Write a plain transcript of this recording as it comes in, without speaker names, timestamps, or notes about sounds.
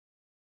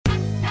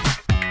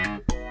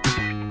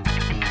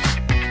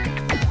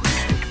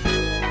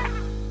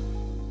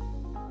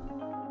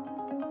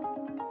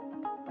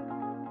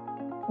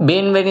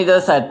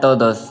Bienvenidos a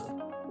todos.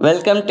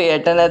 Welcome to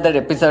yet another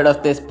episode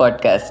of this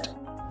podcast.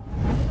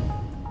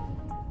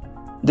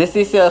 This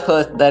is your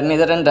host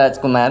Dharnidharan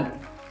Rajkumar.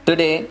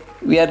 Today,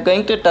 we are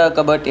going to talk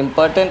about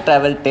important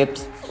travel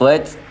tips,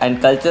 words,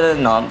 and cultural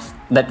norms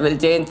that will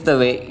change the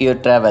way you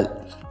travel.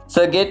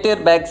 So get your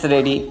bags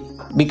ready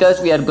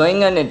because we are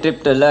going on a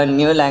trip to learn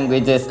new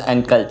languages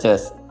and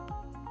cultures.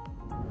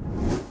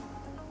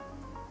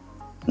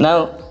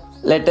 Now,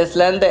 let us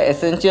learn the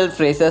essential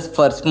phrases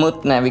for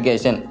smooth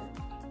navigation.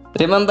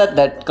 Remember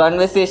that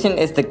conversation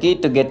is the key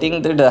to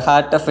getting to the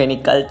heart of any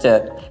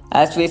culture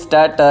as we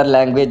start our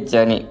language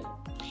journey.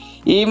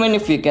 Even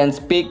if you can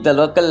speak the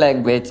local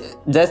language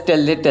just a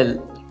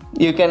little,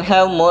 you can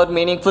have more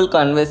meaningful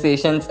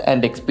conversations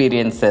and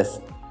experiences.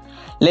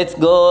 Let's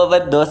go over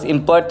those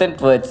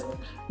important words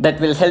that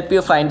will help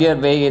you find your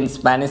way in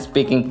Spanish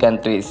speaking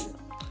countries.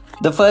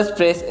 The first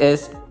phrase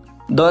is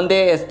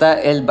 ¿Dónde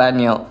está el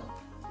baño?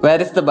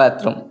 Where is the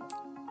bathroom?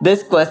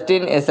 This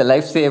question is a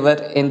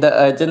lifesaver in the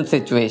urgent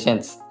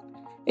situations.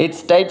 It's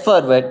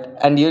straightforward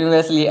and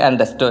universally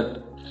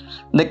understood.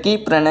 The key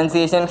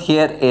pronunciation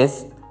here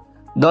is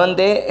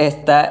 ¿Dónde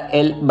está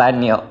el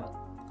baño?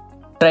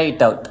 Try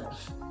it out.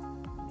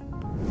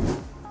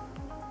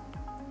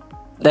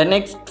 The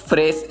next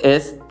phrase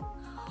is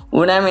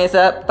Una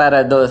mesa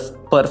para dos,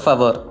 por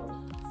favor.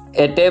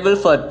 A table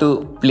for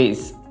two,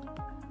 please.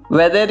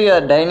 Whether you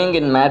are dining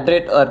in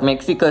Madrid or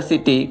Mexico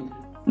City,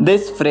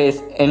 this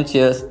phrase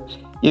ensures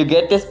you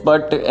get a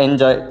spot to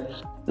enjoy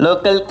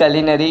local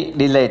culinary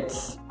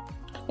delights.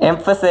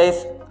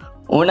 Emphasize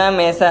una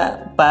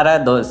mesa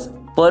para dos,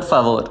 por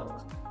favor.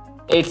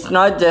 It's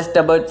not just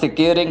about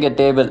securing a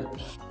table,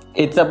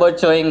 it's about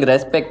showing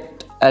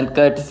respect and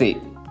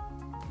courtesy.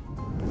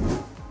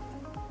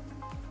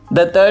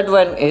 The third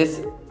one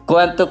is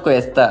 ¿Cuánto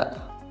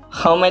cuesta?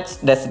 How much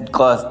does it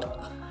cost?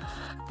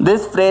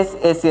 This phrase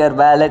is your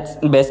wallet's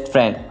best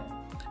friend.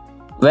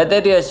 Whether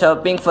you are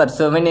shopping for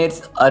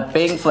souvenirs or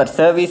paying for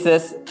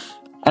services,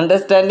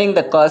 understanding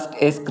the cost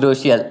is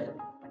crucial.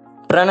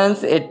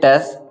 Pronounce it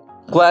as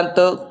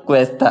 ¿Cuánto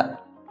cuesta?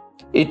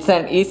 It's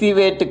an easy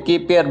way to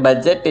keep your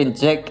budget in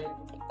check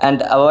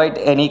and avoid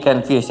any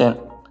confusion.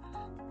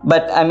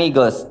 But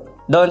amigos,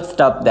 don't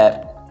stop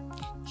there.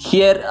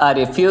 Here are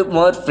a few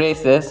more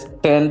phrases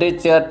to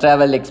enrich your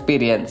travel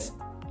experience.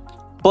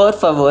 Por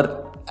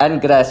favor and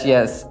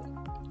gracias.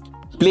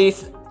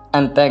 Please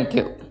and thank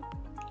you.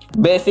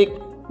 Basic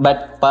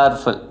but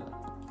powerful.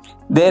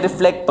 They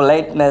reflect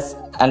politeness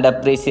and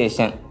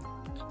appreciation.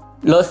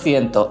 Lo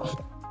siento.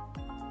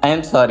 I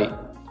am sorry.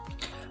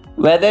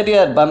 Whether you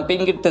are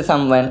bumping into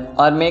someone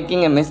or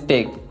making a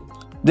mistake,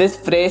 this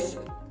phrase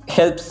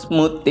helps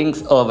smooth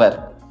things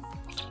over.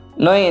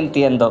 No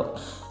entiendo.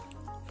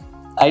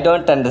 I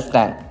don't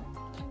understand.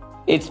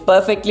 It's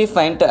perfectly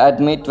fine to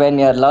admit when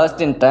you are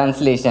lost in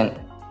translation.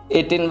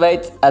 It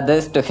invites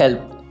others to help.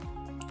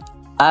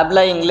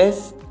 Habla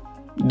inglés?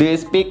 Do you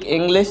speak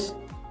English?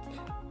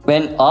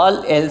 When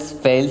all else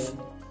fails,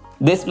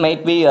 this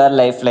might be your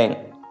lifeline.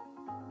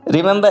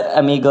 Remember,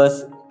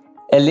 amigos,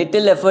 a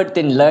little effort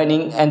in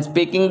learning and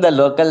speaking the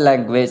local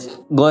language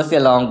goes a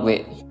long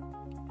way.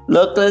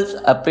 Locals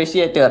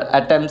appreciate your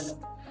attempts,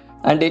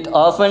 and it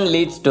often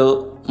leads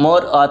to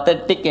more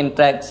authentic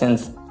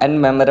interactions and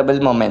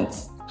memorable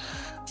moments.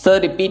 So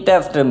repeat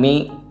after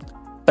me,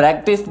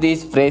 practice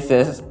these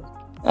phrases,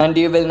 and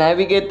you will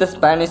navigate the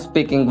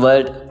Spanish-speaking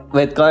world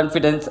with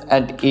confidence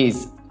and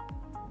ease.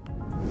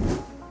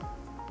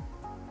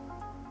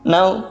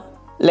 Now,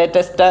 let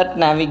us start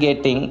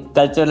navigating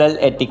cultural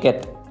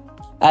etiquette.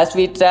 As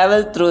we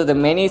travel through the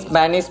many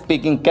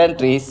Spanish-speaking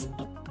countries,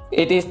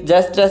 it is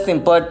just as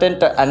important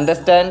to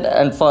understand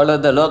and follow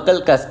the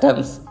local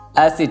customs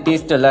as it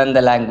is to learn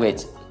the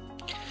language.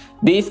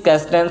 These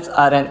customs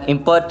are an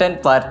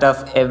important part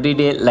of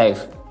everyday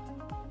life.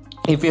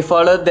 If you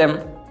follow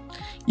them,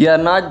 you are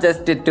not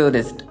just a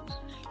tourist,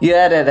 you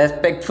are a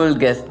respectful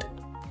guest.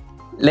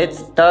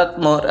 Let's talk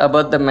more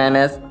about the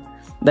manners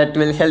that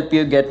will help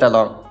you get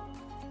along.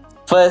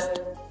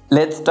 First,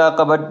 let's talk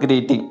about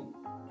greeting.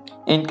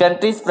 In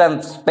countries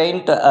from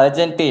Spain to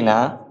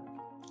Argentina,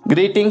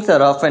 greetings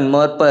are often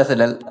more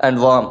personal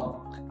and warm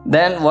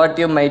than what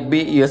you might be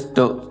used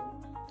to.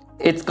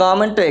 It's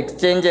common to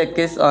exchange a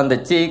kiss on the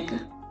cheek,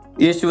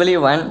 usually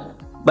one,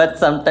 but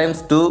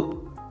sometimes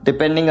two,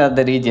 depending on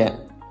the region.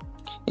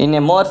 In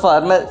a more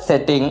formal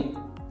setting,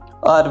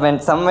 or when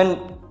someone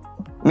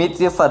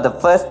meets you for the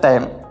first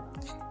time,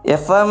 a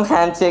firm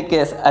handshake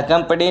is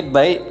accompanied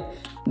by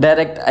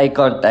direct eye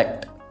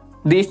contact.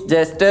 These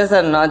gestures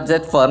are not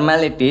just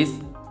formalities,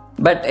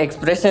 but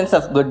expressions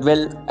of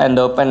goodwill and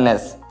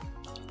openness.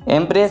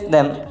 Embrace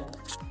them,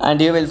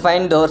 and you will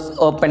find doors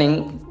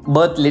opening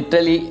both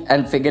literally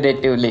and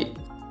figuratively.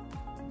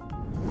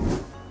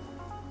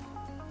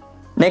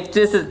 Next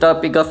is the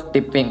topic of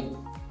tipping.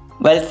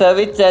 While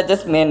service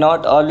charges may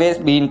not always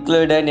be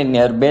included in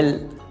your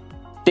bill,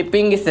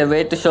 tipping is a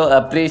way to show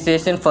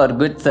appreciation for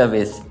good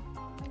service.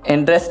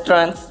 In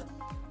restaurants,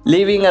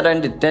 leaving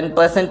around a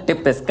 10%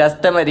 tip is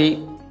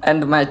customary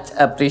and much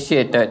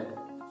appreciated.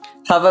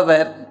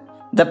 However,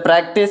 The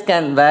practice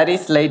can vary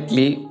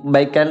slightly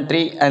by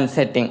country and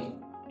setting.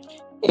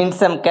 In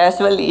some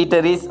casual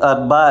eateries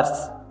or bars,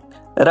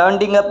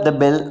 rounding up the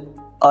bill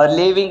or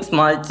leaving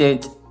small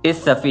change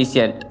is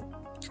sufficient.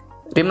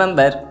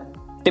 Remember,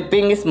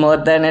 tipping is more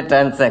than a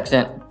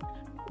transaction.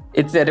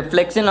 It's a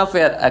reflection of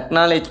your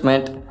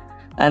acknowledgement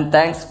and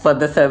thanks for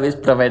the service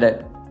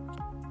provided.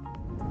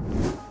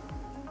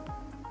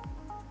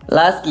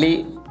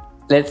 Lastly,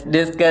 let's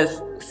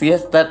discuss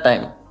siesta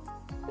time.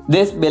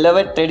 This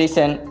beloved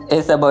tradition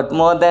is about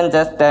more than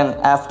just an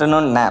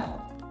afternoon nap.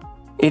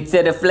 It's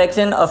a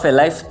reflection of a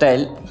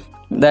lifestyle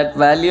that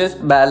values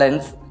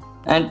balance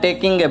and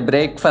taking a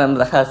break from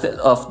the hustle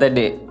of the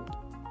day.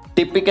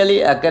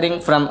 Typically occurring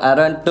from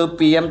around 2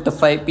 pm to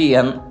 5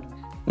 pm,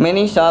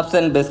 many shops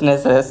and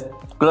businesses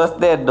close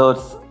their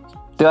doors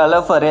to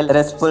allow for a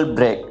restful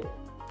break.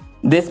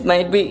 This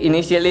might be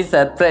initially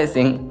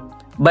surprising,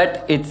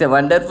 but it's a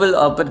wonderful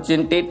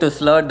opportunity to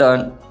slow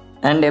down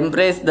and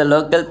embrace the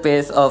local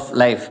pace of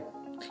life.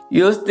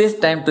 Use this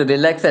time to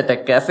relax at a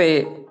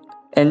cafe,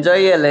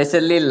 enjoy a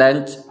leisurely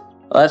lunch,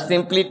 or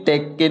simply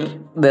take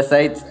in the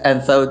sights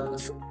and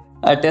sounds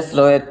at a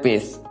slower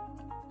pace.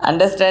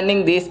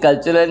 Understanding these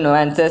cultural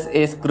nuances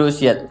is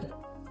crucial.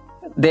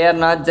 They are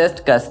not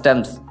just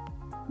customs,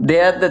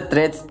 they are the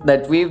threads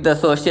that weave the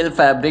social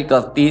fabric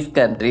of these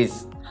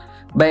countries.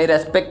 By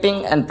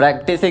respecting and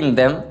practicing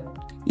them,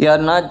 you are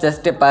not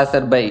just a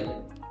passerby.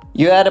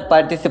 You are a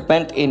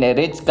participant in a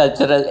rich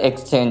cultural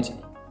exchange.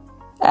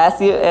 As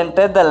you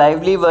enter the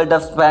lively world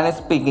of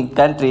Spanish-speaking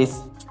countries,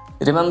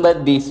 remember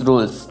these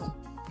rules.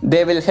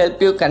 They will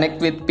help you connect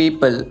with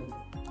people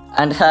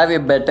and have a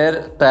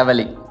better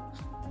traveling.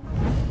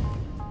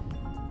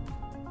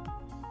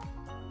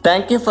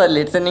 Thank you for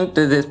listening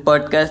to this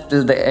podcast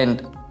till the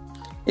end.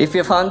 If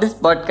you found this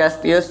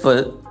podcast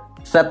useful,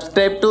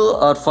 subscribe to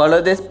or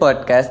follow this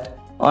podcast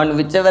on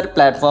whichever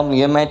platform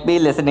you might be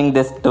listening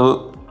this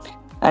to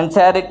and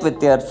share it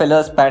with your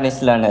fellow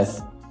Spanish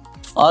learners.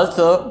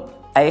 Also,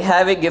 I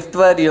have a gift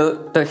for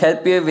you to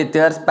help you with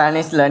your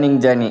Spanish learning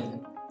journey.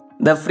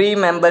 The free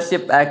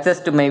membership access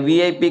to my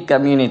VIP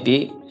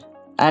community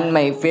and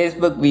my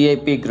Facebook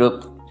VIP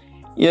group.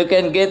 You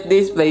can get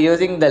this by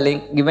using the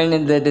link given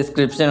in the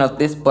description of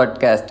this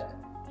podcast.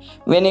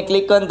 When you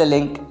click on the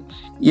link,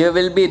 you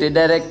will be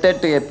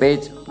redirected to a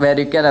page where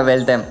you can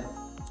avail them.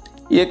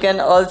 You can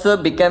also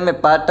become a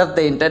part of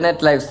the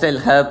Internet Lifestyle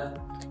Hub,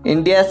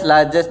 India's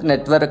largest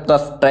network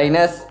of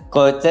trainers,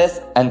 coaches,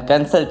 and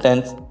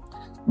consultants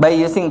by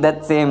using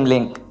that same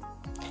link.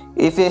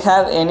 If you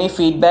have any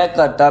feedback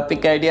or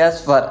topic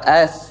ideas for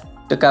us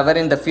to cover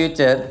in the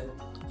future,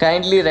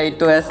 kindly write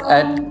to us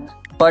at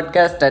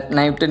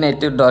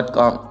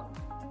podcast@naive2native.com.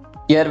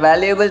 Your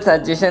valuable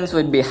suggestions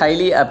would be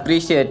highly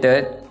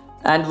appreciated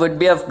and would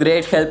be of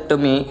great help to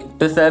me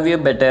to serve you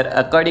better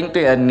according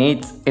to your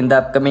needs in the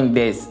upcoming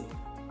days.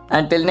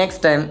 Until next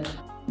time,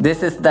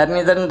 this is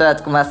Dharnidharan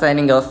Rajkumar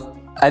signing off.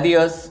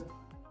 Adios.